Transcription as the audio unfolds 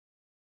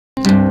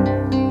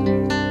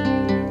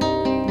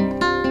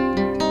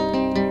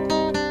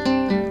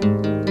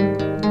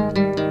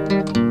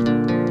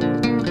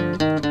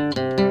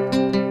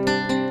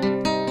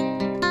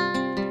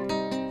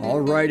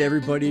Alright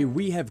everybody,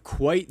 we have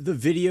quite the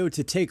video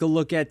to take a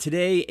look at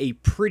today, a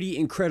pretty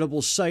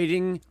incredible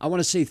sighting. I want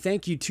to say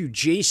thank you to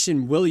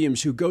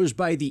j.c.d.williams, who goes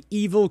by the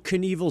Evil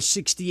Knievel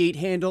 68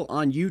 handle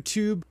on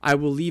YouTube. I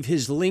will leave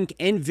his link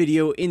and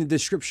video in the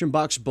description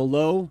box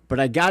below, but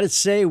I gotta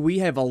say we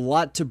have a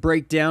lot to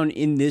break down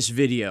in this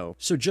video.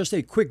 So just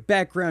a quick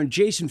background,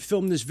 Jason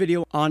filmed this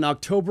video on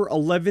October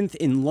 11th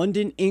in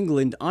London,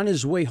 England on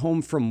his way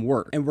home from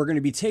work, and we're going to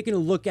be taking a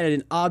look at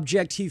an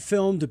object he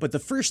filmed, but the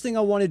first thing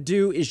I want to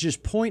do is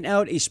just point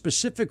out a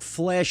specific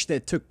flash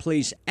that took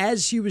place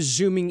as he was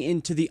zooming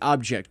into the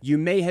object. You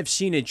may have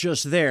seen it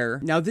just there.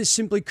 Now this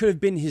simply could have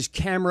been his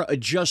camera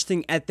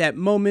adjusting at that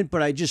moment,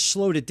 but I just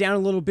slowed it down a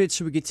little bit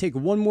so we could take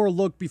one more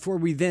look before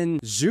we then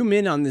zoom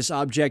in on this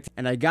object,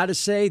 and I gotta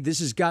say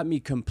this has got me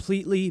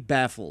completely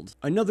baffled.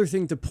 Another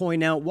thing to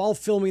point out, while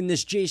filming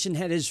this, Jason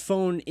had his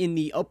phone in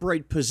the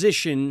upright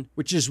position,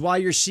 which is why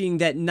you're seeing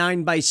that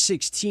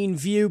 9:16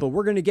 view, but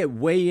we're gonna get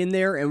way in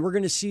there and we're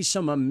gonna see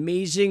some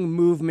amazing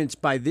movements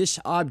by this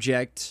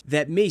object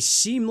that may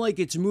seem like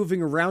it's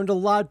moving around a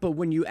lot, but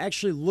when you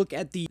actually look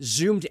at the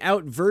zoomed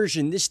out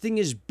version, this thing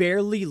is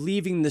barely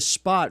leaving the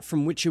spot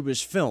from which it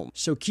was filmed.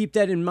 So keep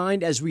that in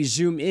mind as we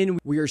zoom in.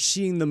 We are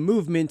seeing the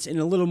movement in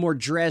a little more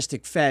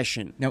drastic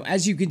fashion. Now,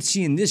 as you can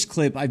see in this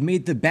clip, I've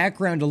made the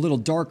background a little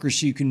darker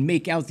so you can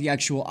make out the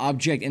actual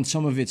object and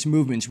some of its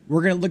movements.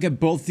 We're going to look at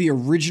both the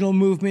original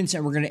movements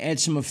and we're going to add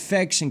some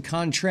effects and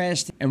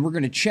contrast, and we're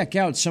going to check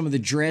out some of the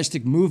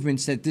drastic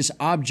movements that this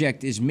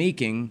object is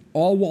making,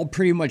 all while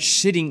pretty much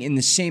sitting in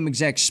the same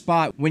exact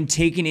spot when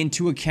taking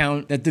into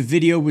account that the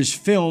video was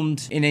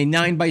filmed in a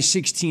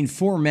 9:16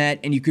 format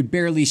and you could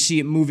barely see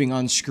it moving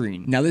on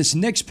screen. Now this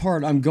next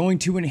part I'm going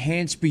to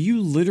enhance, but you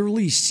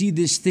literally see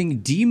this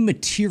thing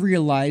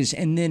dematerialize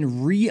and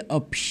then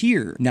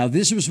reappear. Now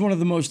this was one of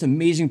the most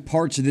amazing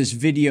parts of this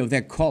video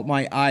that caught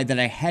my eye that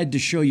I had to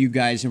show you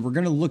guys, and we're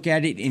going to look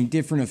at it in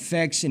different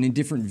effects and in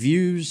different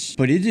views,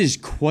 but it is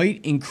quite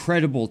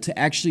incredible to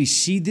actually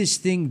see this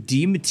thing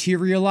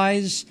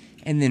dematerialize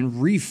and then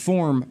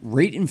reform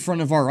right in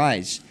front of our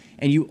eyes.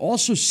 And you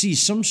also see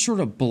some sort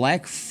of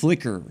black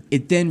flicker.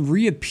 It then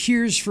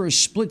reappears for a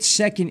split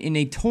second in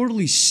a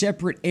totally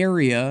separate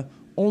area,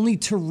 only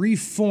to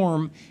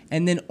reform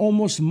and then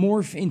almost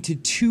morph into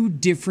two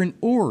different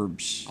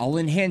orbs. I'll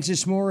enhance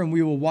this more and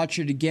we will watch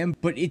it again,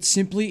 but it's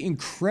simply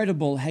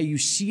incredible how you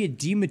see it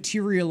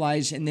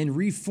dematerialize and then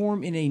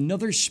reform in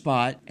another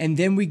spot, and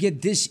then we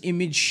get this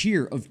image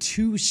here of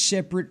two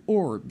separate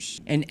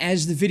orbs. And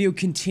as the video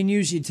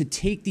continues, it's to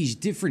take these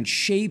different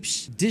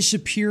shapes,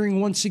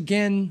 disappearing once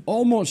again,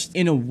 almost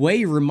in a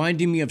way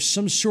reminding me of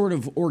some sort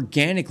of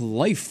organic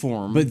life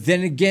form. But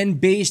then again,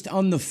 based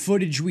on the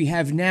footage we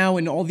have now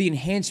and all the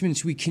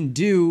enhancements we can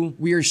do,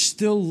 we are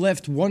still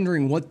left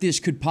wondering what this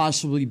could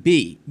possibly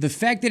be. The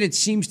fact that it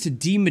seems to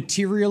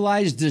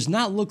dematerialize does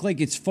not look like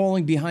it's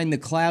falling behind the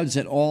clouds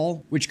at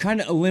all, which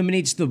kind of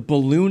eliminates the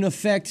balloon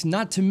effect.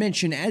 Not to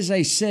mention, as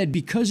I said,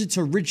 because it's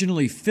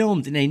originally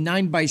filmed in a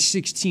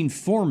 9:16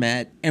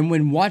 format, and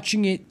when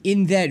watching it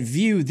in that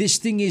view, this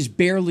thing is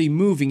barely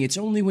moving. It's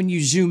only when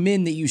you zoom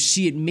in that you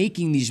see it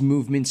making these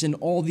movements and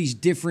all these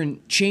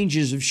different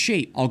changes of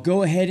shape. I'll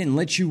go ahead and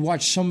let you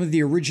watch some of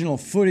the original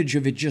footage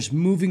of it just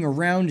moving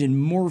around and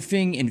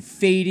morphing and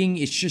fading.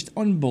 It's just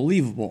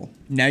unbelievable.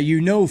 Now,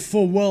 you know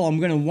full well I'm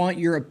going to want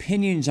your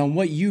opinions on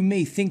what you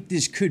may think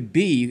this could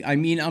be. I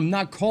mean, I'm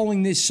not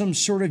calling this some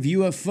sort of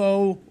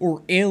UFO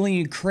or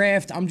alien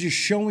craft. I'm just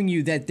showing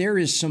you that there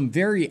is some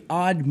very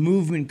odd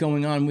movement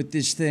going on with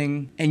this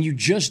thing, and you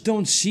just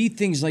don't see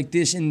things like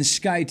this in the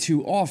sky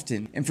too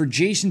often. And for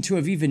Jason to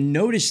have even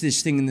noticed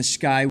this thing in the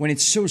sky when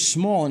it's so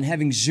small and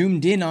having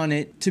zoomed in on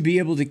it to be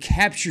able to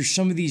capture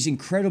some of these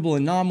incredible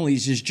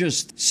anomalies is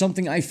just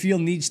something I feel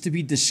needs to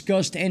be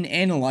discussed and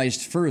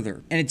analyzed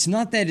further. And it's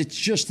not that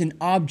it's just an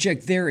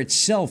object there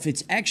itself,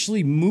 it's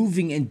actually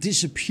moving and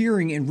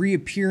disappearing and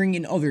reappearing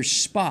in other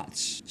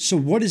spots. So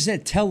what does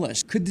that tell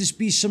us? Could this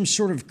be some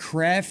sort of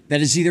craft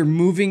that is either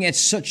moving at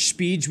such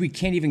speeds we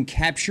can't even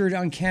capture it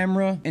on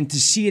camera, and to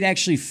see it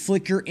actually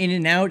flicker in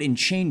and out and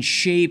change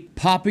shape,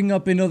 popping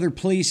up in other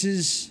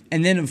places?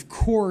 And then of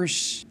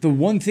course, the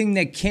one thing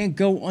that can't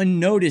go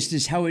unnoticed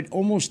is how it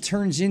almost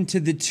turns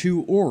into the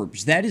two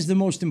orbs. That is the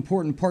most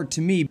important part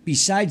to me,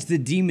 besides the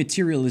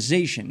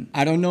dematerialization.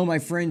 I don't know, my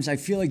friends, I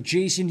feel like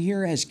Jason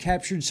here has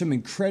captured some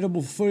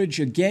incredible footage.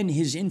 Again,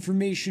 his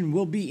information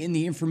will be in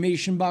the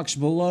information box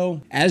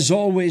below. As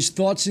always,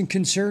 thoughts and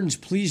concerns,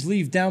 please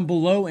leave down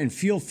below, and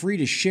feel free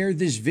to share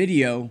this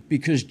video,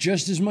 because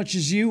just as much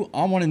as you,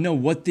 I want to know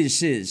what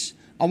this is.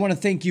 I want to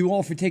thank you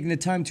all for taking the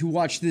time to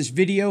watch this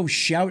video.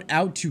 Shout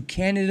out to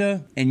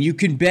Canada, and you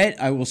can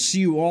bet I will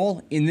see you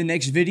all in the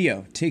next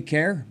video. Take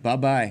care.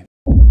 Bye-bye.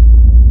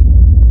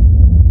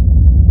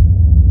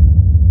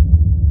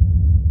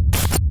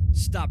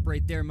 Stop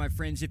right there, my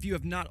friends. If you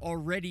have not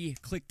already,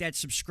 click that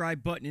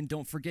subscribe button and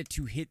don't forget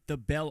to hit the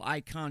bell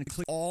icon.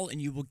 Click all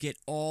and you will get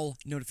all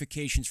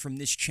notifications from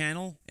this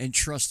channel. And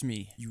trust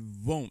me, you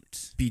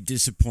won't be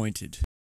disappointed.